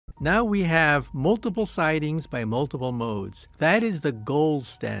Now we have multiple sightings by multiple modes. That is the gold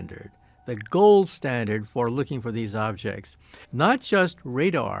standard for looking for these objects. Not just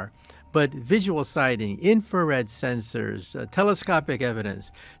radar, but visual sighting, infrared sensors, telescopic evidence.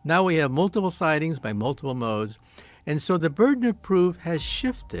 Now we have multiple sightings by multiple modes. And so the burden of proof has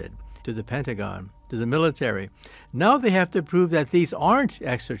shifted to the Pentagon, to the military. Now they have to prove that these aren't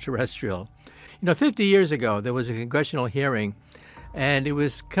extraterrestrial. 50 years ago, there was a congressional hearing, and it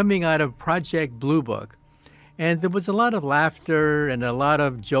was coming out of Project Blue Book. And there was a lot of laughter and a lot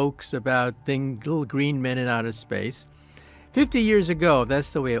of jokes about little green men in outer space. 50 years ago,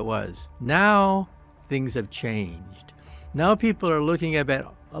 that's the way it was. Now, things have changed. Now people are looking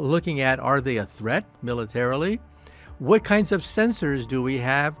at are they a threat militarily? What kinds of sensors do we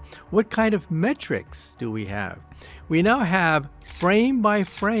have? What kind of metrics do we have? We now have frame by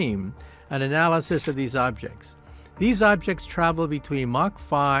frame an analysis of these objects. These objects travel between Mach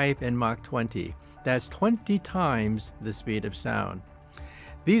 5 and Mach 20. That's 20 times the speed of sound.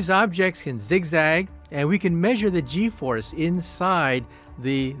 These objects can zigzag, and we can measure the g-force inside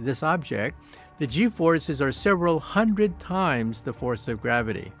this object. The g-forces are several hundred times the force of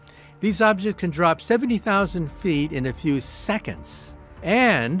gravity. These objects can drop 70,000 feet in a few seconds,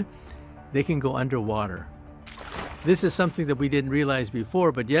 and they can go underwater. This is something that we didn't realize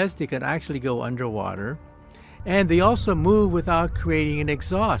before, but yes, they can actually go underwater. And they also move without creating an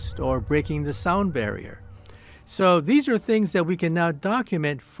exhaust or breaking the sound barrier. So these are things that we can now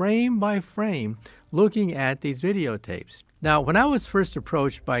document frame by frame looking at these videotapes. Now, when I was first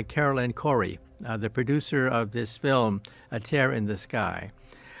approached by Carolyn Corey, the producer of this film, A Tear in the Sky,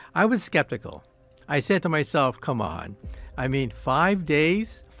 I was skeptical. I said to myself, come on. I mean, 5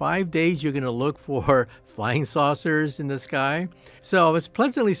 days? 5 days you're going to look for flying saucers in the sky? So I was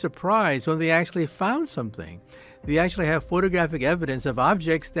pleasantly surprised when they actually found something. They actually have photographic evidence of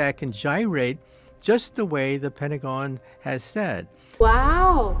objects that can gyrate just the way the Pentagon has said.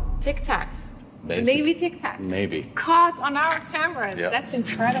 Wow, Tic Tacs. Maybe Tic Tac. Maybe. Caught on our cameras. Yep. That's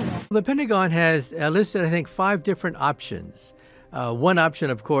incredible. The Pentagon has listed, I think, 5 different options. One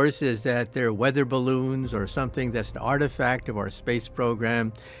option, of course, is that they're weather balloons or something that's an artifact of our space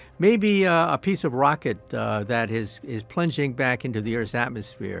program. Maybe a piece of rocket that is plunging back into the Earth's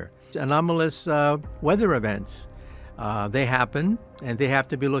atmosphere. Anomalous weather events. They happen, and they have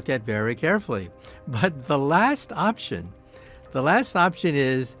to be looked at very carefully. But the last option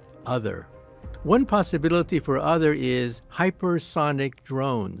is other. One possibility for other is hypersonic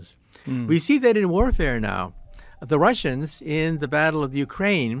drones. We see that in warfare now. The Russians in the Battle of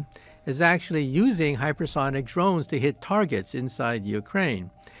Ukraine is actually using hypersonic drones to hit targets inside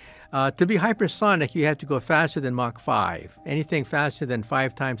Ukraine. To be hypersonic, you have to go faster than Mach 5. Anything faster than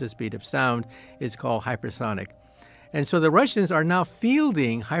 5 times the speed of sound is called hypersonic. And so the Russians are now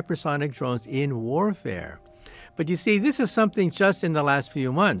fielding hypersonic drones in warfare. But you see, this is something just in the last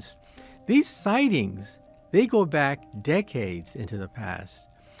few months. These sightings, they go back decades into the past,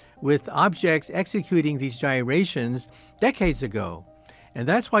 with objects executing these gyrations decades ago. And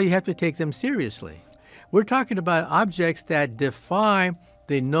that's why you have to take them seriously. We're talking about objects that defy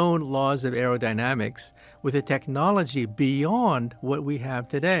the known laws of aerodynamics with a technology beyond what we have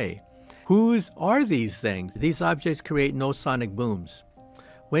today. Whose are these things? These objects create no sonic booms.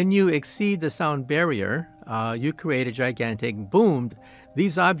 When you exceed the sound barrier, you create a gigantic boom.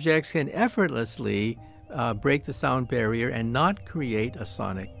 These objects can effortlessly break the sound barrier and not create a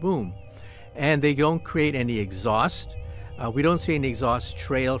sonic boom. And they don't create any exhaust. We don't see any exhaust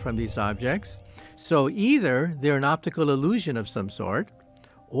trail from these objects. So either they're an optical illusion of some sort,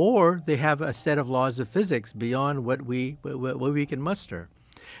 or they have a set of laws of physics beyond what we can muster.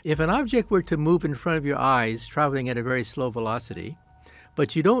 If an object were to move in front of your eyes, traveling at a very slow velocity,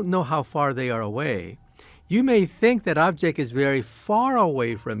 but you don't know how far they are away, you may think that object is very far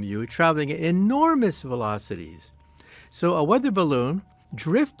away from you, traveling at enormous velocities. So a weather balloon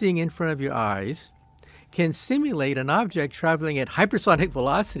drifting in front of your eyes can simulate an object traveling at hypersonic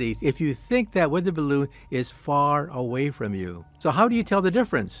velocities if you think that weather balloon is far away from you. So how do you tell the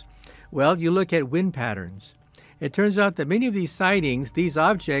difference? Well, you look at wind patterns. It turns out that many of these sightings, these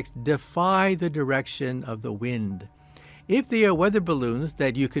objects defy the direction of the wind. If they are weather balloons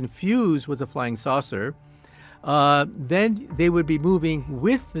that you confuse with a flying saucer, then they would be moving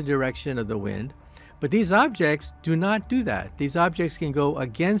with the direction of the wind. But these objects do not do that. These objects can go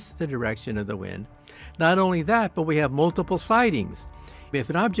against the direction of the wind. Not only that, but we have multiple sightings. If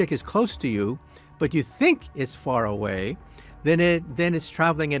an object is close to you, but you think it's far away, then it's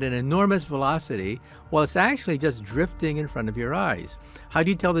traveling at an enormous velocity while it's actually just drifting in front of your eyes. How do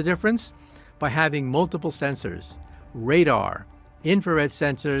you tell the difference? By having multiple sensors, radar, infrared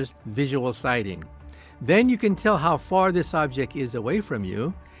sensors, visual sighting. Then you can tell how far this object is away from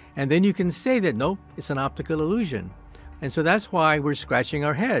you, and then you can say that, no, it's an optical illusion. And so that's why we're scratching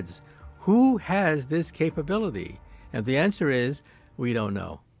our heads. Who has this capability? And the answer is, we don't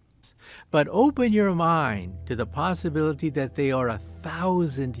know. But open your mind to the possibility that they are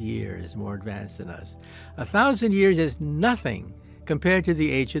 1,000 years more advanced than us. 1,000 years is nothing compared to the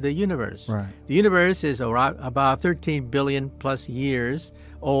age of the universe. Right. The universe is about 13 billion plus years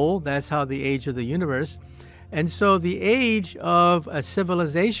old. That's how the age of the universe. And so the age of a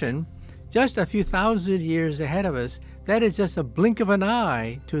civilization, just a few thousand years ahead of us, that is just a blink of an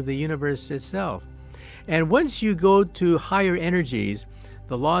eye to the universe itself. And once you go to higher energies,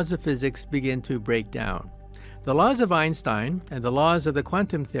 the laws of physics begin to break down. The laws of Einstein and the laws of the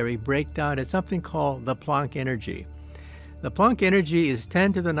quantum theory break down at something called the Planck energy. The Planck energy is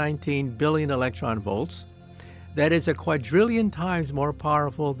 10 to the 19 billion electron volts. That is a quadrillion times more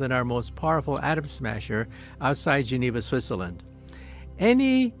powerful than our most powerful atom smasher outside Geneva, Switzerland.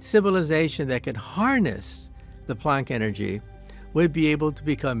 Any civilization that could harness the Planck energy would be able to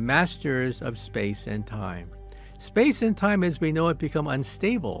become masters of space and time. Space and time as we know it become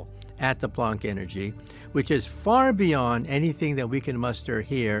unstable at the Planck energy, which is far beyond anything that we can muster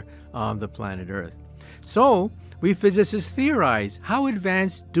here on the planet Earth. So we physicists theorize, how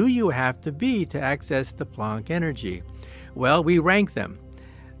advanced do you have to be to access the Planck energy? Well, we rank them.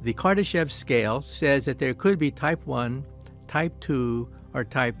 The Kardashev Scale says that there could be type 1, type 2, or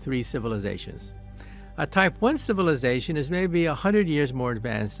type 3 civilizations. A type 1 civilization is maybe 100 years more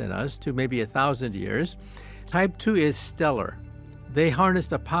advanced than us, to maybe 1,000 years. Type 2 is stellar. They harness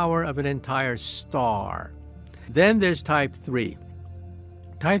the power of an entire star. Then there's type 3.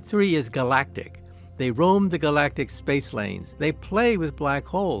 Type 3 is galactic. They roam the galactic space lanes. They play with black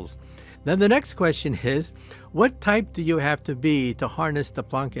holes. Then the next question is, what type do you have to be to harness the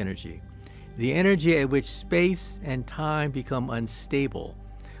Planck energy? The energy at which space and time become unstable,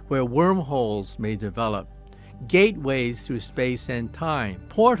 where wormholes may develop, gateways through space and time,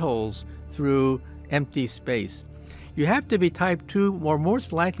 portals through empty space. You have to be type 2 or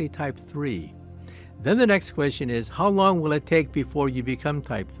most likely type 3. Then the next question is, how long will it take before you become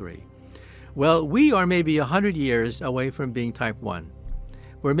type 3? Well, we are maybe 100 years away from being type 1.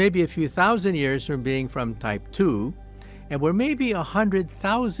 We're maybe a few thousand years from being type 2, and we're maybe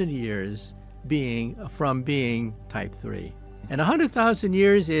 100,000 years from being type 3. And 100,000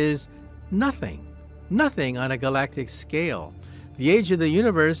 years is nothing on a galactic scale. The age of the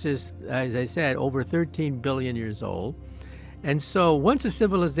universe is, as I said, over 13 billion years old. And so once a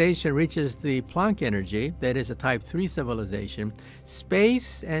civilization reaches the Planck energy, that is a type 3 civilization,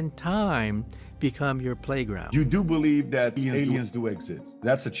 space and time become your playground. You do believe that aliens do exist.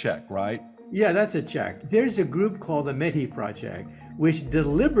 That's a check, right? Yeah, that's a check. There's a group called the METI Project, which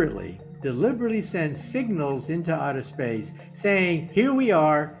deliberately sends signals into outer space saying, here we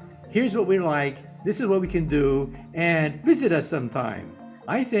are, here's what we're like, this is what we can do, and visit us sometime.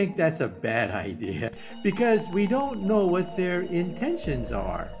 I think that's a bad idea because we don't know what their intentions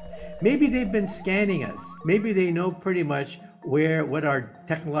are. Maybe they've been scanning us. Maybe they know pretty much what our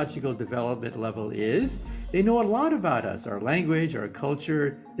technological development level is. They know a lot about us, our language, our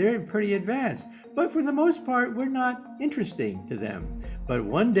culture. They're pretty advanced. But for the most part, we're not interesting to them. But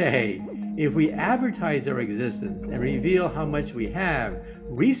one day, if we advertise our existence and reveal how much we have,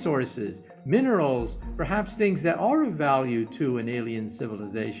 resources, minerals, perhaps things that are of value to an alien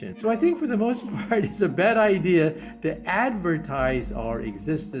civilization. So I think for the most part, it's a bad idea to advertise our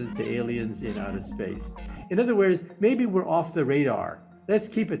existence to aliens in outer space. In other words, maybe we're off the radar. Let's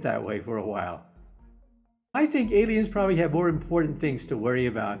keep it that way for a while. I think aliens probably have more important things to worry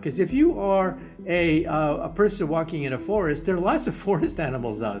about, because if you are a person walking in a forest, there are lots of forest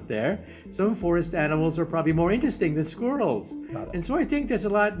animals out there. Some forest animals are probably more interesting than squirrels. And so I think there's a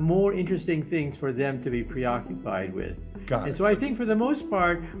lot more interesting things for them to be preoccupied with. And so I think for the most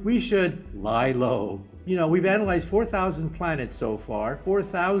part, we should lie low. You know, we've analyzed 4,000 planets so far,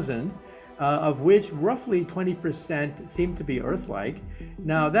 4,000. Of which roughly 20% seem to be Earth-like.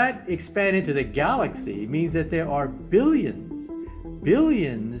 Now that expanded to the galaxy means that there are billions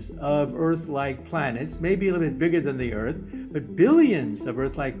of Earth-like planets, maybe a little bit bigger than the Earth, but billions of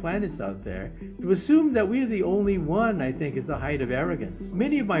Earth-like planets out there. To assume that we're the only one, I think, is the height of arrogance.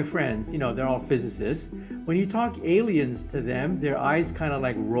 Many of my friends, you know, they're all physicists. When you talk aliens to them, their eyes kind of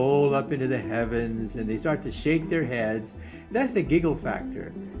like roll up into the heavens and they start to shake their heads. That's the giggle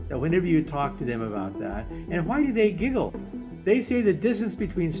factor. That whenever you talk to them about that. And why do they giggle? They say the distance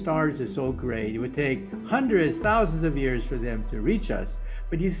between stars is so great, it would take hundreds, thousands of years for them to reach us.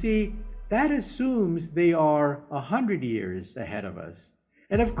 But you see, that assumes they are 100 years ahead of us.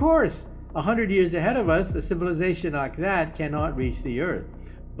 And of course, 100 years ahead of us, a civilization like that cannot reach the Earth.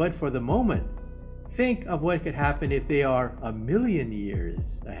 But for the moment, think of what could happen if they are 1,000,000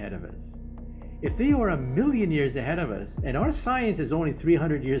 years ahead of us. If they are 1,000,000 years ahead of us, and our science is only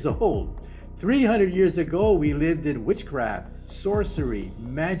 300 years old, 300 years ago we lived in witchcraft, sorcery,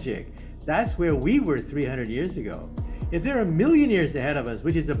 magic. That's where we were 300 years ago. If they're 1,000,000 years ahead of us,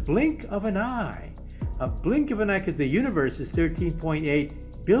 which is a blink of an eye, because the universe is 13.8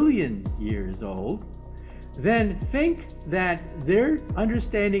 billion years old, then think that their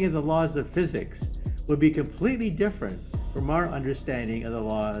understanding of the laws of physics would be completely different from our understanding of the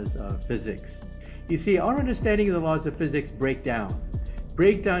laws of physics. You see, our understanding of the laws of physics break down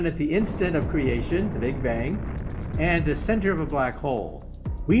at the instant of creation, the Big Bang, and the center of a black hole.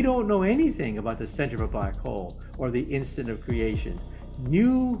 We don't know anything about the center of a black hole or the instant of creation.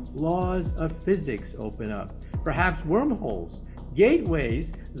 New laws of physics open up, perhaps wormholes,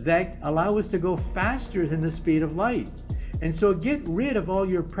 gateways that allow us to go faster than the speed of light. And so get rid of all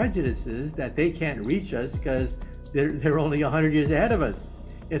your prejudices that they can't reach us because they're only 100 years ahead of us.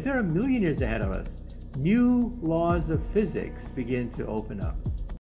 If they're 1,000,000 years ahead of us, new laws of physics begin to open up.